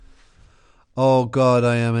Oh God,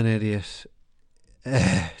 I am an idiot.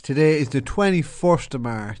 Today is the 21st of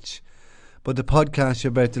March, but the podcast you're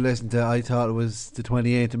about to listen to, I thought it was the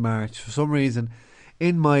 28th of March. For some reason,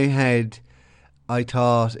 in my head, I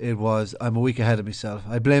thought it was, I'm a week ahead of myself.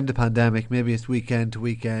 I blame the pandemic. Maybe it's weekend to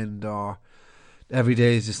weekend or every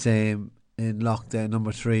day is the same in lockdown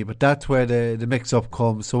number 3. But that's where the mix-up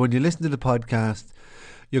comes. So when you listen to the podcast,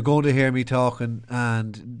 you're going to hear me talking,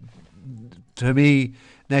 and to me,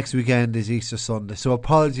 next weekend is Easter Sunday. So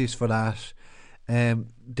apologies for that.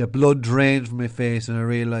 The blood drained from my face when I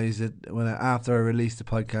realised it after I released the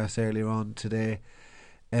podcast earlier on today.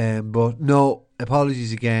 But no,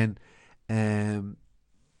 apologies again.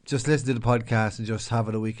 Just listen to the podcast and just have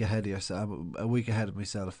it a week ahead of yourself. I'm a week ahead of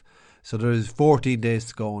myself. So there's 14 days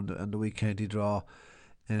to go on the week county draw.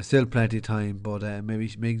 Still plenty of time, but maybe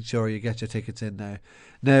making sure you get your tickets in now.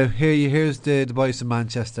 Now here's the boys from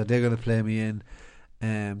Manchester. They're going to play me in.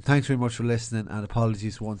 Thanks very much for listening, and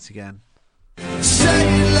apologies once again.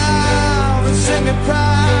 Say it loud and sing it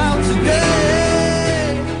proud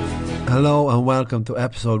today. Hello and welcome to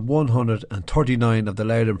episode 139 of the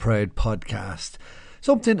Loud and Proud podcast.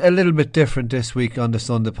 Something a little bit different this week on the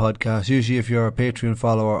Sunday podcast. Usually if you're a Patreon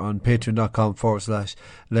follower on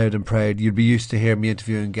patreon.com/loud and proud, you'd be used to hearing me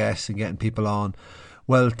interviewing guests and getting people on.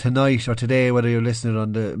 Well, tonight or today, whether you're listening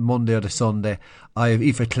on the Monday or the Sunday, I have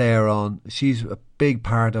Aoife Clare on. She's a big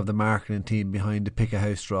part of the marketing team behind the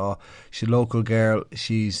Pickahouse draw. She's a local girl.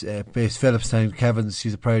 She's based Phillipstown, Kevin's.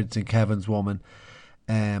 She's a proud St. Kevin's woman.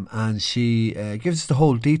 And she gives us the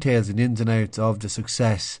whole details and ins and outs of the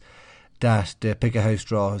success that the Pickahouse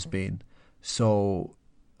draw has been. So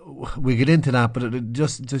we get into that, but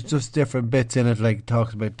just different bits in it, like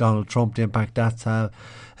talks about Donald Trump, the impact that's how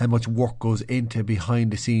much work goes into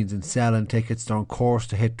behind the scenes and selling tickets. They're on course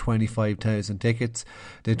to hit 25,000 tickets.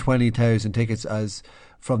 The 20,000 tickets, as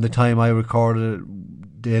from the time I recorded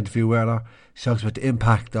the interview with her, she talks about the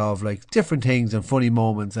impact of like different things and funny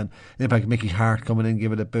moments, and the impact of Mickey Hart coming in,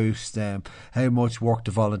 give it a boost, how much work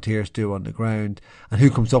the volunteers do on the ground, and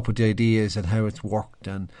who comes up with the ideas and how it's worked,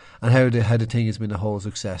 and how the thing has been a whole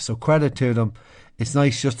success. So credit to them. It's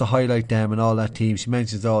nice just to highlight them and all that team. She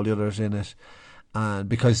mentions all the others in it, and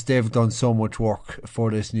because they've done so much work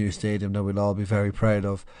for this new stadium that we'll all be very proud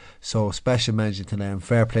of. So special mention to them.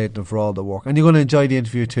 Fair play to them for all the work. And you're going to enjoy the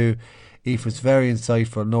interview too. Aoife's very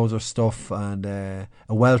insightful, knows her stuff, and a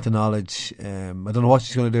wealth of knowledge. I don't know what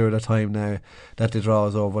she's going to do with her time now that the draw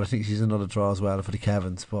is over. I think she's another draw as well for the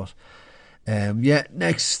Kevins. But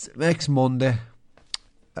next Monday,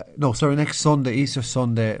 next Sunday, Easter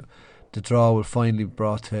Sunday, the draw will finally be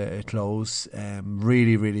brought to a close.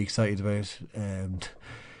 Really, really excited about it,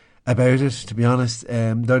 to be honest.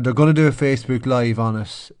 They're going to do a Facebook Live on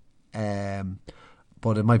it,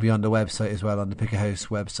 but it might be on the website as well, on the Pickahouse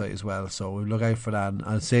website as well. So we'll look out for that, and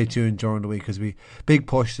I'll stay tuned during the week, because we big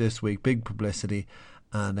push this week, big publicity,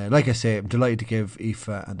 and like I say, I'm delighted to give Aoife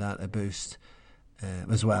and that a boost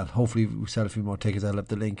as well. Hopefully we sell a few more tickets. I'll have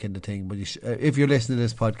the link in the thing, but if you're listening to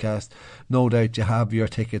this podcast, no doubt you have your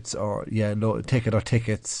tickets, or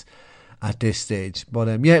tickets at this stage.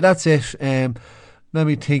 But that's it. Let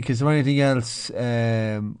me think, is there anything else?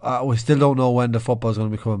 We still don't know when the football's going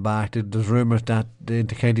to be coming back. There's rumours that the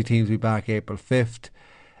inter-county teams will be back April 5th.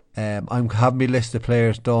 I'm having my list of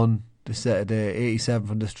players done, the 87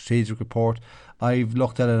 from the strategic report. I've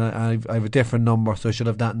looked at it, and I have a different number, so I should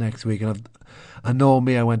have that next week. And I know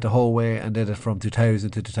me, I went the whole way and did it from 2000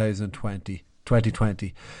 to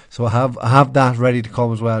 2020. So I have that ready to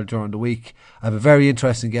come as well during the week. I have a very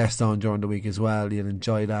interesting guest on during the week as well. You'll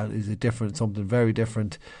enjoy that. It's something very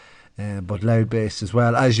different, but loud based as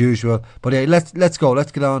well, as usual. But yeah, let's go.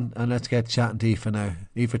 Let's get on and let's get chatting to Aoife now.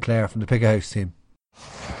 Aoife Clare from the Pickahouse team.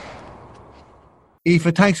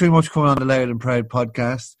 Aoife, thanks very much for coming on the Loud and Proud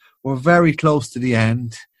podcast. We're very close to the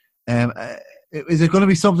end. Is it going to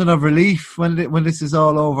be something of relief when this is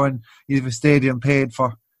all over and you have a stadium paid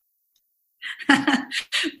for?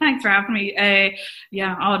 Thanks for having me.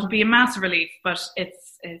 It'll be a massive relief, but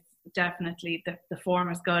it's definitely the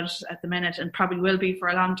form is good at the minute, and probably will be for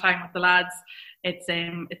a long time with the lads.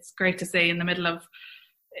 It's great to say in the middle of,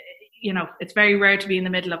 it's very rare to be in the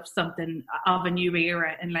middle of something of a new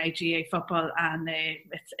era in like GAA football, and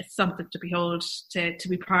it's something to behold, to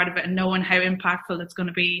be part of it, and knowing how impactful it's going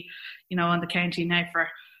to be, on the county now for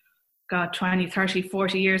 20, 30,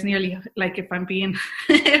 40 years nearly. Like if I'm being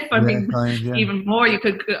even more, you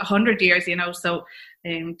could 100 years, so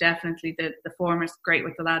definitely the form is great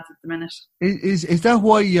with the lads at the minute. Is that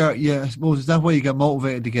why I suppose, is that why you get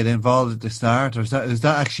motivated to get involved at the start, or is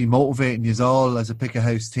that actually motivating you all as a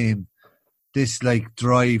Pickahouse team, this like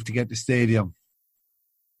drive to get the stadium?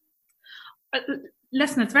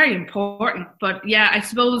 Listen, it's very important, but yeah, I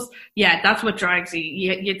suppose, yeah, that's what drags you.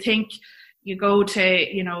 You think you go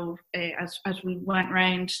to, as we went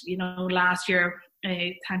round, last year,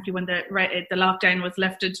 thankfully when the lockdown was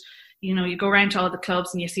lifted, you go around to all the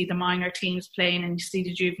clubs and you see the minor teams playing and you see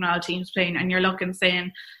the juvenile teams playing, and you're looking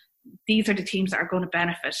saying, these are the teams that are going to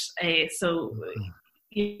benefit. So,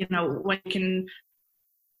 when you can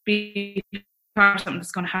be part of something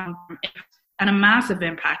that's going to have and a massive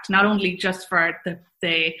impact, not only just for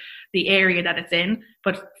the area that it's in,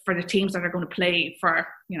 but for the teams that are going to play for,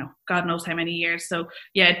 God knows how many years. So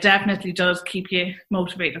yeah, it definitely does keep you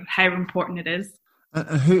motivated, how important it is.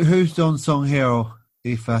 Who's the unsung hero,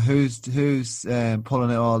 Aoife? Who's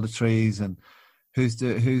pulling out all the trees, and who's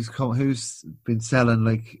been selling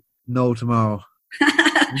like no tomorrow?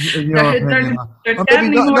 There's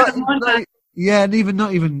definitely more than one. Yeah, and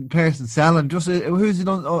not even person selling. Just who's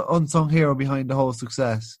the unsung hero behind the whole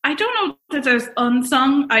success? I don't know that there's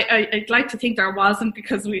unsung. I'd like to think there wasn't,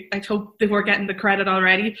 because I'd hope they were getting the credit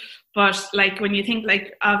already. But like when you think,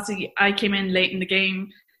 like, obviously I came in late in the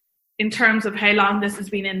game. In terms of how long this has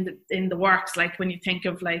been in the works, like when you think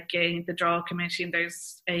of like the draw committee, and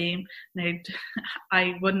there's now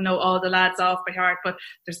I wouldn't know all the lads off by heart, but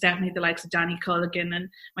there's definitely the likes of Danny Culligan and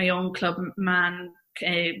my own club man,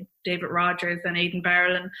 David Rogers and Aidan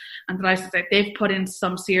Barrell, and the likes of that. They've put in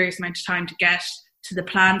some serious amount of time to get to the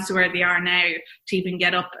plans to where they are now, to even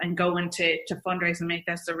get up and go into fundraise and make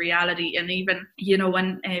this a reality. And even,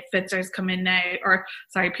 when Fitzer's come in now,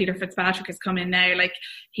 Peter Fitzpatrick has come in now, like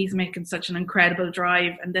he's making such an incredible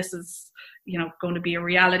drive, and this is, going to be a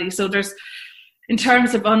reality. So there's, in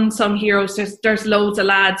terms of unsung heroes, there's loads of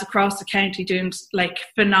lads across the county doing like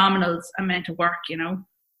phenomenal amount of work,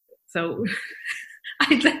 So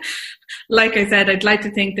like I said, I'd like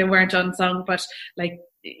to think they weren't unsung, but like,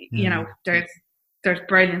 there's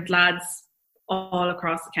brilliant lads all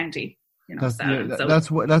across the county.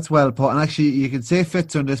 That's well put. And actually, you can say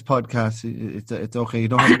Fitz on this podcast. It's okay. You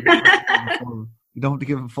don't have to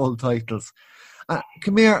give him full titles.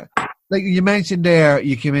 Come here. Like you mentioned there,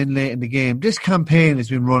 you came in late in the game. This campaign has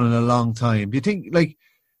been running a long time. Do you think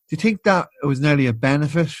that it was nearly a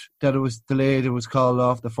benefit that it was delayed? It was called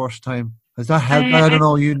off the first time. Has that helped? I don't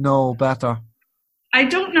know. You know better. I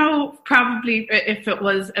don't know probably if it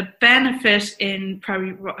was a benefit in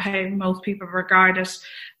probably how most people regard it.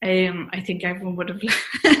 I think everyone would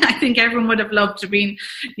have loved to be,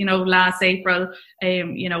 last April,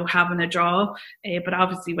 having a draw. But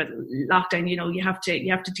obviously with lockdown, you have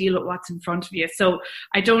to deal with what's in front of you. So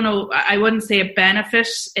I don't know. I wouldn't say a benefit.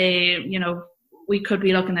 We could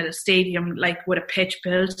be looking at a stadium like with a pitch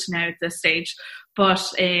built now at this stage,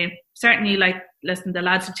 but certainly, like, listen, the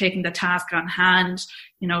lads have taken the task on hand.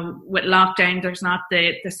 With lockdown, there's not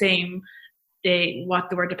the same what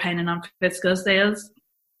they were depending on physical sales,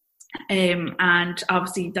 and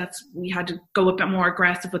obviously we had to go a bit more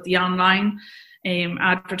aggressive with the online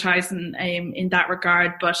advertising in that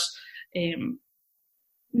regard. But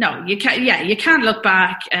no, you can't look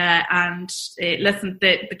back and listen.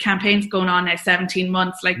 The campaign's going on now 17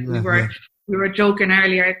 months. Like we were joking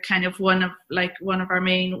earlier, kind of one of our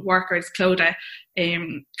main workers, Clodagh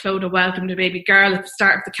welcomed a baby girl at the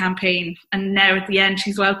start of the campaign, and now at the end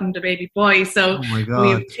she's welcomed a baby boy. So oh my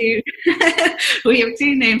God. we have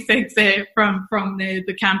two namesakes from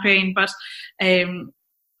the campaign. But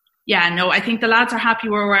I think the lads are happy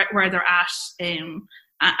where they're at,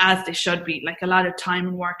 as they should be. Like, a lot of time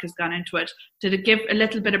and work has gone into it. Did it give a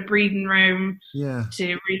little bit of breathing room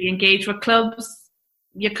to really engage with clubs?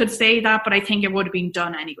 You could say that, but I think it would have been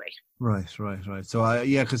done anyway. Right. So,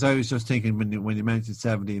 because I was just thinking when you mentioned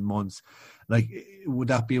 17 months, like, would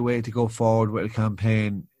that be a way to go forward with a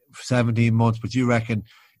campaign for 17 months? But you reckon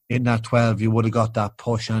in that 12 you would have got that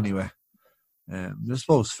push anyway? I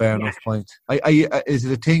suppose fair enough point. Is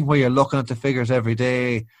it a thing where you're looking at the figures every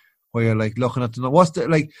day, where you're like looking at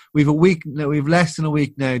we've a week now, we've less than a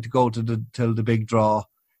week now to go till the big draw.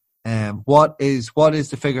 What is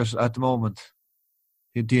the figures at the moment?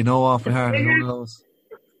 Do you know off the heart of those?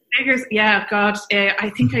 Figures, yeah, God,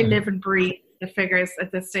 I think I live and breathe the figures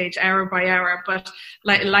at this stage, hour by hour. But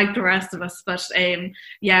like the rest of us, but we're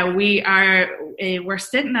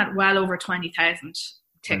sitting at well over 20,000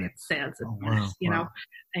 ticket sales at the minute.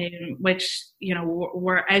 Which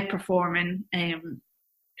we're outperforming.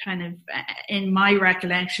 Kind of, in my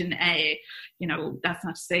recollection, that's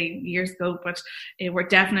not to say years ago, but we're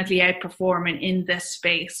definitely outperforming in this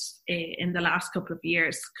space in the last couple of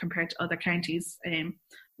years compared to other counties,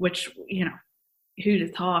 which, who'd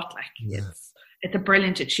have thought? Like, it's a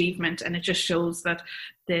brilliant achievement, and it just shows that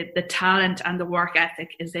the talent and the work ethic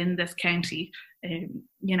is in this county.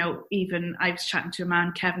 Even I was chatting to a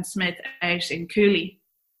man, Kevin Smith, out in Cooley.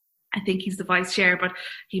 I think he's the vice chair, but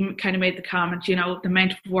he kind of made the comment, the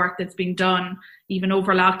amount of work that's been done even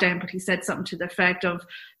over lockdown. But he said something to the effect of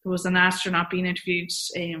there was an astronaut being interviewed,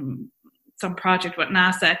 some project with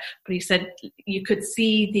NASA, but he said you could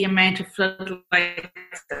see the amount of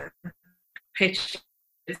floodlights pitch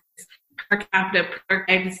per capita per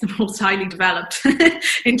egg is the most highly developed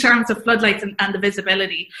in terms of floodlights and the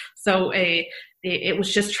visibility. So it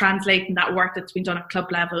was just translating that work that's been done at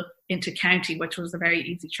club level into county, which was a very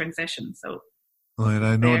easy transition. So, and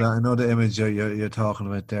I know that. I know the image you're talking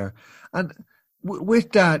about there. And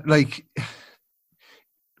with that, like,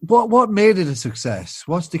 what made it a success?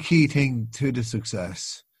 What's the key thing to the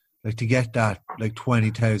success? Like, to get that, like,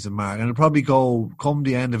 20,000 mark, and it'll probably come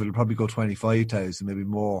the end of it, it'll probably go 25,000, maybe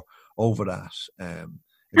more over that.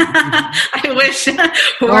 I wish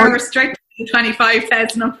we're restricted to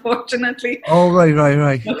 25,000, unfortunately. Oh,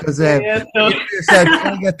 right. Because you said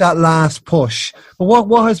trying to get that last push. But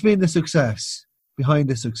what has been the success behind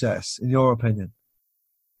the success, in your opinion?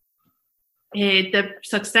 The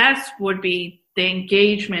success would be the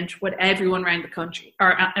engagement with everyone around the country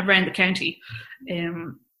or around the county.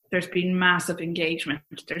 There's been massive engagement.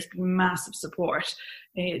 There's been massive support.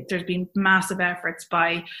 There's been massive efforts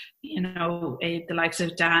by, the likes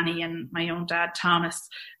of Danny and my own dad Thomas,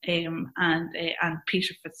 and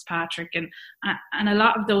Peter Fitzpatrick, and a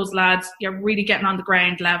lot of those lads. You're really getting on the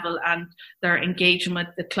ground level, and they're engaging with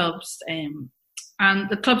the clubs, and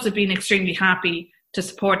the clubs have been extremely happy to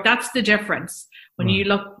support. That's the difference when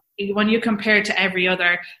you compare to every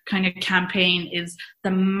other kind of campaign, is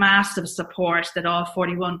the massive support that all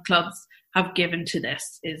 41 clubs have given to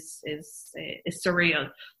this is surreal.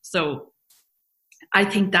 So I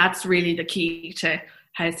think that's really the key to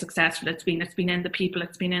how successful it's been. It's been in the people,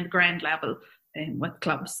 it's been in the ground level with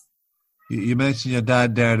clubs. You mentioned your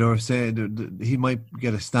dad there. They were saying that he might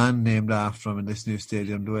get a stand named after him in this new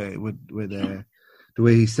stadium, the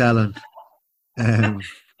way he's selling.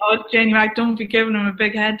 Oh, Jenny, I don't be giving him a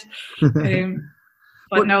big head.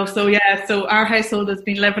 But no, so our household has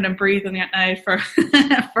been living and breathing it now for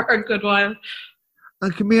a good while.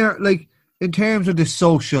 And come here, like, in terms of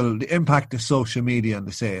the impact of social media and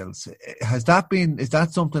the sales, is that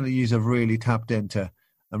something that you have really tapped into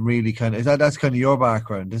and really that's kind of your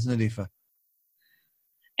background, isn't it, Aoife?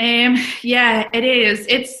 Yeah, it is.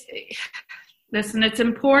 It's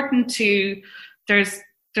important to, there's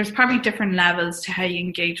probably different levels to how you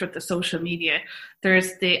engage with the social media.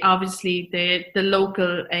 There's obviously the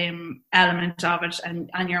local element of it, and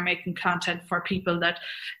you're making content for people that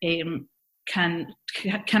can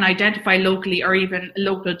identify locally or even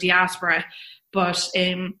local diaspora. But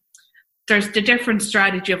there's the different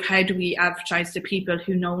strategy of how do we advertise to people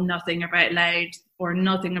who know nothing about Louth or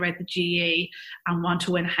nothing about the GAA and want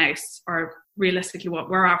to win a house, or realistically what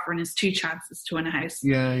we're offering is 2 chances to win a house.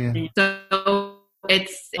 Yeah. So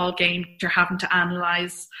it's all game. You're having to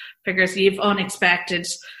analyse figures. You've unexpected,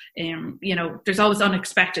 there's always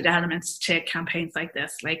unexpected elements to campaigns like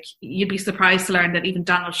this. Like, you'd be surprised to learn that even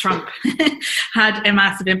Donald Trump had a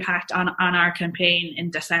massive impact on our campaign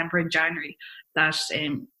in December and January that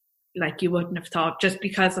like you wouldn't have thought, just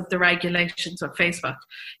because of the regulations with Facebook.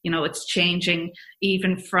 It's changing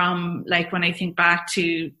even from, like, when I think back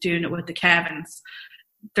to doing it with the Kevins,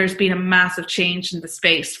 there's been a massive change in the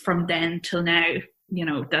space from then till now.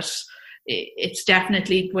 That it's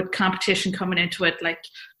definitely, with competition coming into it, like,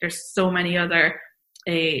 there's so many other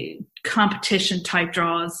competition type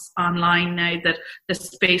draws online now that the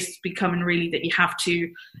space is becoming really that you have to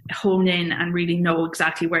hone in and really know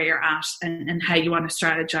exactly where you're at and how you want to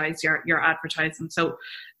strategize your advertising. So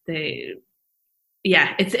it's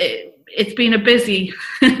been a busy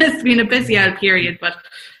out period, but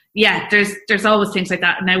yeah, there's always things like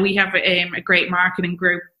that. Now we have a great marketing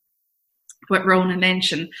group with Ronan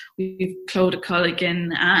Lynch, and we've Clodagh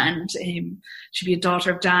Culligan, and she'll be a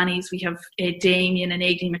daughter of Danny's. We have Damien and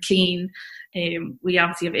Aidan McLean. We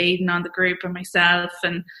obviously have Aidan on the group, and myself,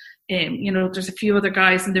 and there's a few other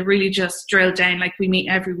guys, and they really just drill down. Like, we meet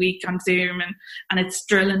every week on Zoom, and it's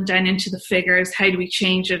drilling down into the figures. How do we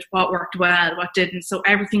change it? What worked well? What didn't? So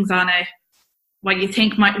everything's on what you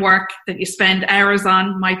think might work, that you spend hours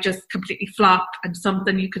on, might just completely flop, and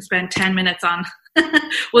something you could spend 10 minutes on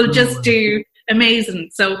will just do amazing.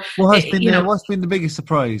 So what's been the biggest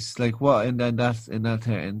surprise? Like, what in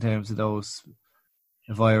terms of those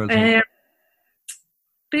viral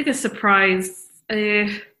biggest surprise,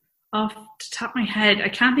 off the top of my head, I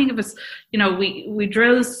can't think of us. We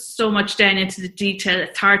drill so much down into the detail,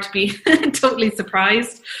 it's hard to be totally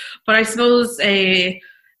surprised. But I suppose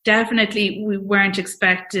definitely we weren't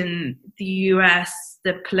expecting the US,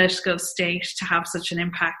 the political state, to have such an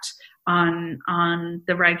impact on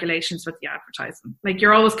the regulations with the advertising. Like,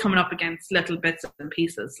 you're always coming up against little bits and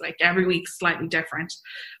pieces, like every week slightly different,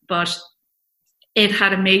 but it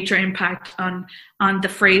had a major impact on the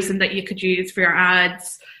phrasing that you could use for your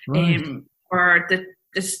ads, Right. or the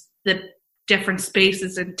different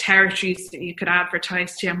spaces and territories that you could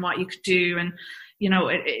advertise to and what you could do. And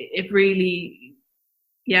it really,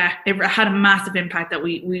 it had a massive impact that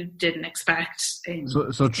we didn't expect.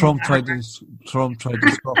 So Trump tried to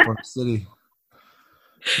stop our city.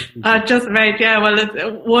 Just about, yeah. Well,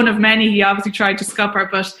 it's one of many he obviously tried to scupper,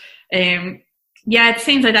 but it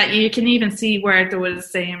seems like that. You can even see where there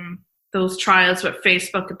was those trials with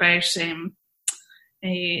Facebook about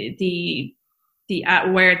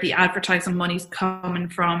where the advertising money's coming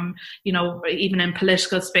from, even in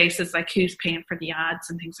political spaces, like who's paying for the ads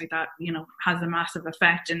and things like that, has a massive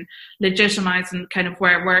effect. And legitimizing kind of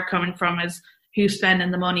where we're coming from is who's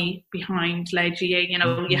spending the money behind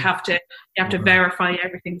GAA. You have to verify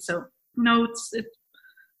everything. So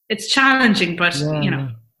it's challenging, but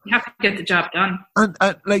you have to get the job done. And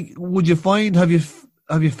like, would you find have you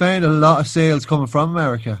found a lot of sales coming from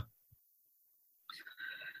America?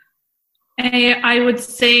 I would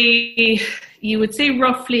say, you would say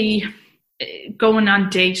roughly, going on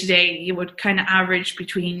day to day, you would kind of average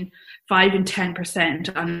between 5 and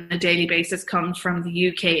 10% on a daily basis comes from the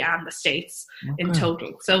UK and the States in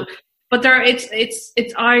total. So, but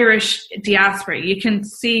it's Irish diaspora. You can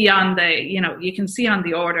see on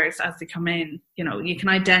the orders as they come in. You can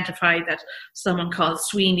identify that someone called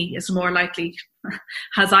Sweeney is more likely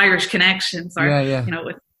has Irish connections,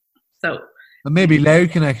 or so. And maybe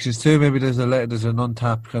Louth connections too. Maybe there's an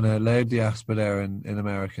untapped kind of Louth diaspora there in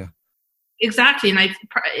America. Exactly, and I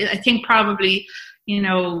think probably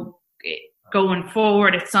going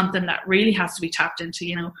forward, it's something that really has to be tapped into.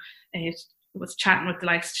 I was chatting with the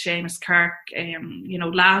likes of Seamus Kirk,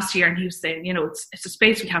 last year, and he was saying, it's a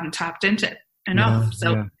space we haven't tapped into enough.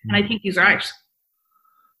 And I think he's right.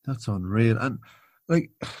 That's unreal, and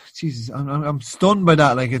like, Jesus, I'm stunned by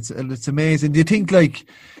that. Like, it's amazing. Do you think like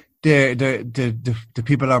the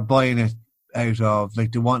people are buying it out of,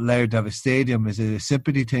 like, they want Louth to have a stadium? Is it a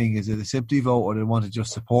sympathy thing? Is it a sympathy vote, or they want to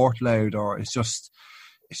just support Louth, or it's just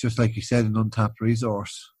like you said, an untapped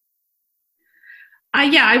resource?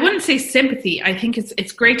 I wouldn't say sympathy. I think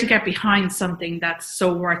it's great to get behind something that's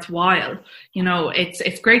so worthwhile.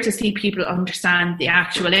 It's great to see people understand the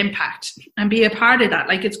actual impact and be a part of that.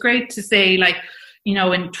 Like, it's great to say, like,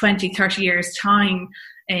 in 20, 30 years time,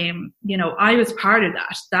 I was part of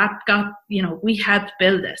that. That got, we helped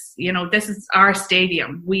build this. This is our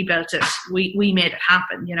stadium. We built it. We made it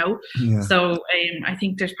happen. Yeah. So I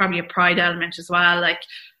think there's probably a pride element as well. Like,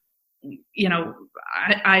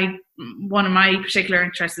 I one of my particular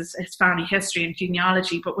interests is family history and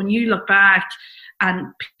genealogy. But when you look back and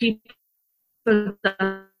people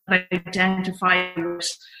that identify with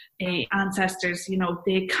ancestors,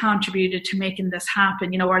 they contributed to making this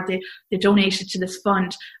happen, or they donated to this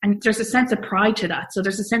fund, and there's a sense of pride to that. So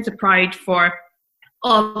there's a sense of pride for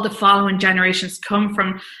all the following generations come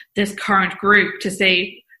from this current group to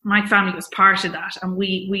say, my family was part of that, and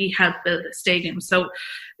we helped build the stadium. So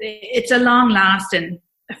it's a long-lasting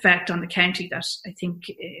effect on the county that I think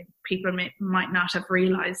people might not have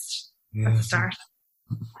realised at the start.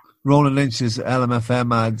 Ronan Lynch's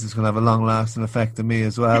LMFM ads is going to have a long-lasting effect on me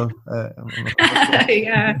as well.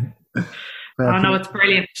 Yeah. Oh no, it's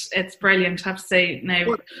brilliant. It's brilliant, I have to say.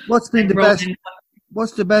 Now, what's been the best?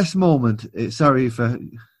 What's the best moment? Sorry if I...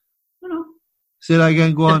 No. Say that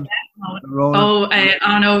again. Go on. I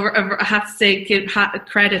have to say, give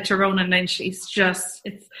credit to Ronan Lynch. He's just,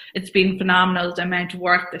 it's been phenomenal, the amount of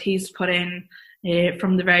work that he's put in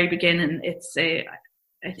from the very beginning. It's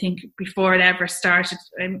I think before it ever started,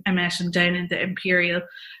 I met him down in the Imperial,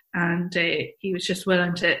 and he was just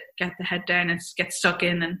willing to get the head down and get stuck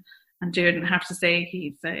in and do it. And I have to say,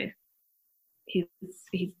 he's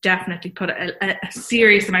definitely put a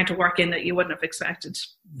serious amount of work in that you wouldn't have expected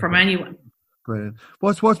from anyone. Brilliant.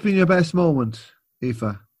 What's been your best moment,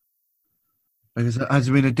 Aoife? Like, has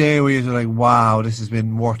there been a day where you're like, wow, this has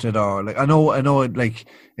been worth it? Or like, I know, like,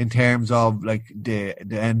 in terms of like the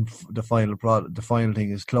end, the final product, the final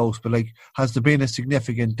thing is close, but like, has there been a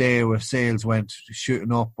significant day where sales went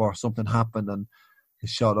shooting up, or something happened and it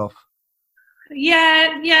shot up?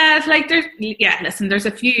 Yeah. Like, listen, there's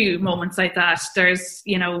a few moments like that. There's,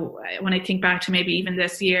 when I think back to maybe even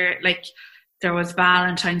this year, like, there was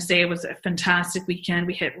Valentine's Day. It was a fantastic weekend.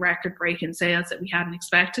 We hit record-breaking sales that we hadn't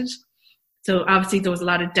expected. So obviously there was a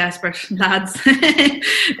lot of desperate lads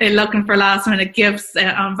looking for last minute gifts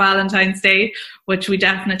on Valentine's Day, which we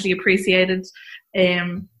definitely appreciated.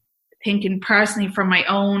 Thinking personally from my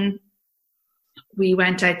own, we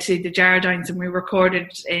went out to the Jardines and we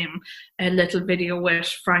recorded a little video with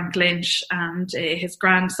Frank Lynch and his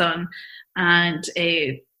grandson. And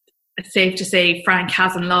it's safe to say Frank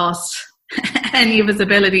hasn't lost any of his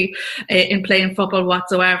ability in playing football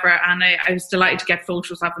whatsoever, and I was delighted to get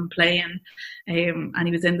photos of him playing, and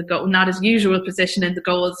he was in the goal, not his usual position in the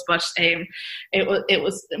goals, but it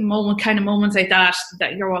was moments like that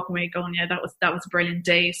you're walking away going, yeah, that was a brilliant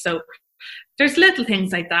day. So there's little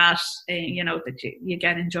things like that, that you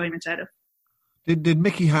get enjoyment out of. Did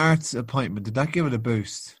Mickey Hart's appointment, did that give it a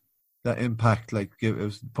boost? That impact, like it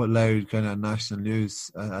was put loud kind of national news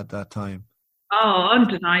at that time? Oh,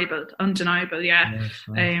 undeniable, yeah. Yes,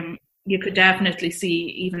 right. You could definitely see,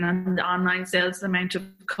 even on the online sales, the amount of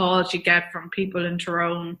calls you get from people in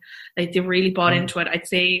Tyrone. Like, they really bought into it. I'd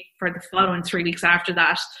say for the following 3 weeks after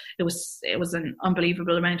that, it was an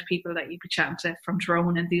unbelievable amount of people that you could chat to from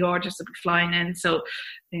Tyrone, and the orders would be flying in. So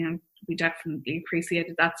we definitely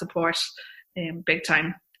appreciated that support big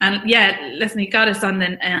time. And yeah, listen, he got us on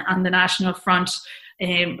the national front.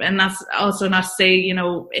 And that's also not to say,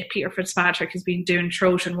 if Peter Fitzpatrick has been doing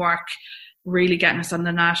Trojan work, really getting us on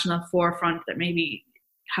the national forefront that maybe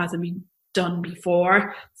hasn't been done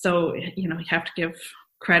before. So, you have to give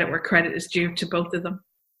credit where credit is due to both of them.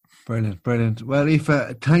 Brilliant. Well,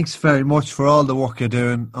 Aoife, thanks very much for all the work you're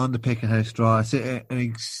doing on the Pickahouse draw. It's an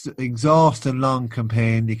exhausting, long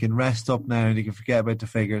campaign. You can rest up now and you can forget about the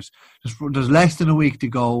figures. There's less than a week to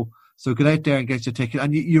go. So get out there and get your ticket.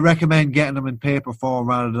 And you recommend getting them in paper form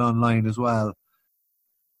rather than online as well?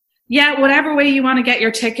 Yeah, whatever way you want to get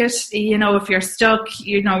your ticket. If you're stuck,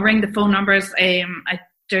 ring the phone numbers.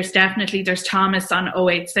 There's Thomas on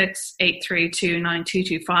 086 832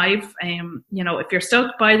 9225. If you're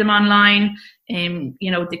stuck, buy them online.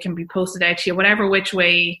 They can be posted out to you. Whatever which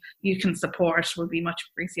way you can support will be much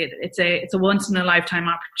appreciated. It's a once in a lifetime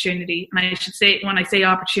opportunity, and I should say, when I say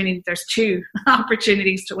opportunity, there's 2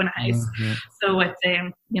 opportunities to win a house. Yeah. So it's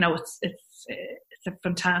a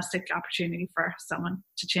fantastic opportunity for someone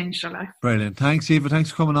to change their life. Brilliant. Thanks, Aoife.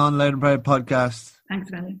 Thanks for coming on Loud and Proud podcast. Thanks,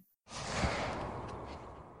 Melly.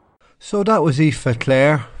 So that was Aoife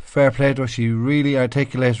Clare. Fair play to her. She really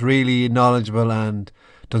articulate, really knowledgeable, and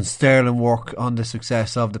done sterling work on the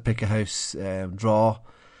success of the Pickahouse draw.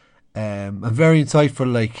 And very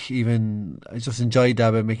insightful. I just enjoyed that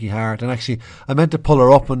about Mickey Hart. And actually, I meant to pull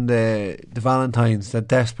her up on the Valentines, the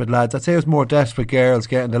desperate lads. I'd say it was more desperate girls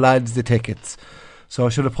getting the lads the tickets. So I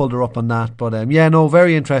should have pulled her up on that. But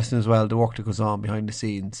very interesting as well, the work that goes on behind the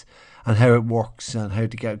scenes and how it works and how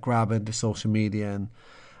to grab into social media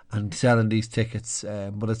and selling these tickets.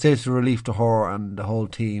 But I'd say it's a relief to her and the whole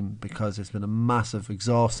team, because it's been a massive,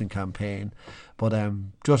 exhausting campaign. But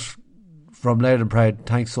just from Loud and Proud,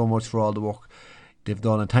 thanks so much for all the work they've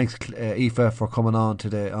done, and thanks Aoife for coming onto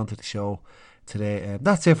the show today.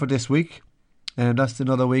 That's it for this week, and that's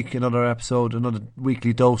another week, another episode, another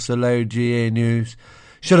weekly dose of Loud GAA news.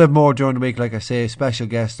 Should have more during the week, like I say. Special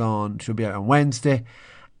guest should be out on Wednesday.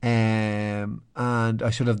 And I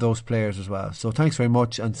should have those players as well. So thanks very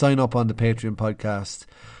much, and sign up on the Patreon podcast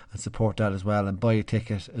and support that as well, and buy a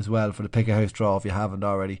ticket as well for the Pickahouse draw if you haven't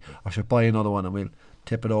already, or should buy another one and we'll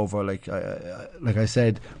tip it over. Like I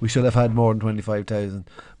said, we should have had more than 25,000.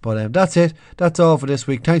 But that's it. That's all for this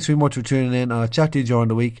week. Thanks very much for tuning in. I'll chat to you during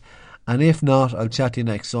the week, and if not, I'll chat to you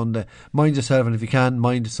next Sunday. Mind yourself, and if you can,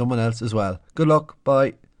 mind someone else as well. Good luck.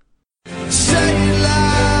 Bye. Say it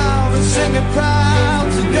loud and sing it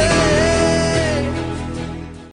proud today.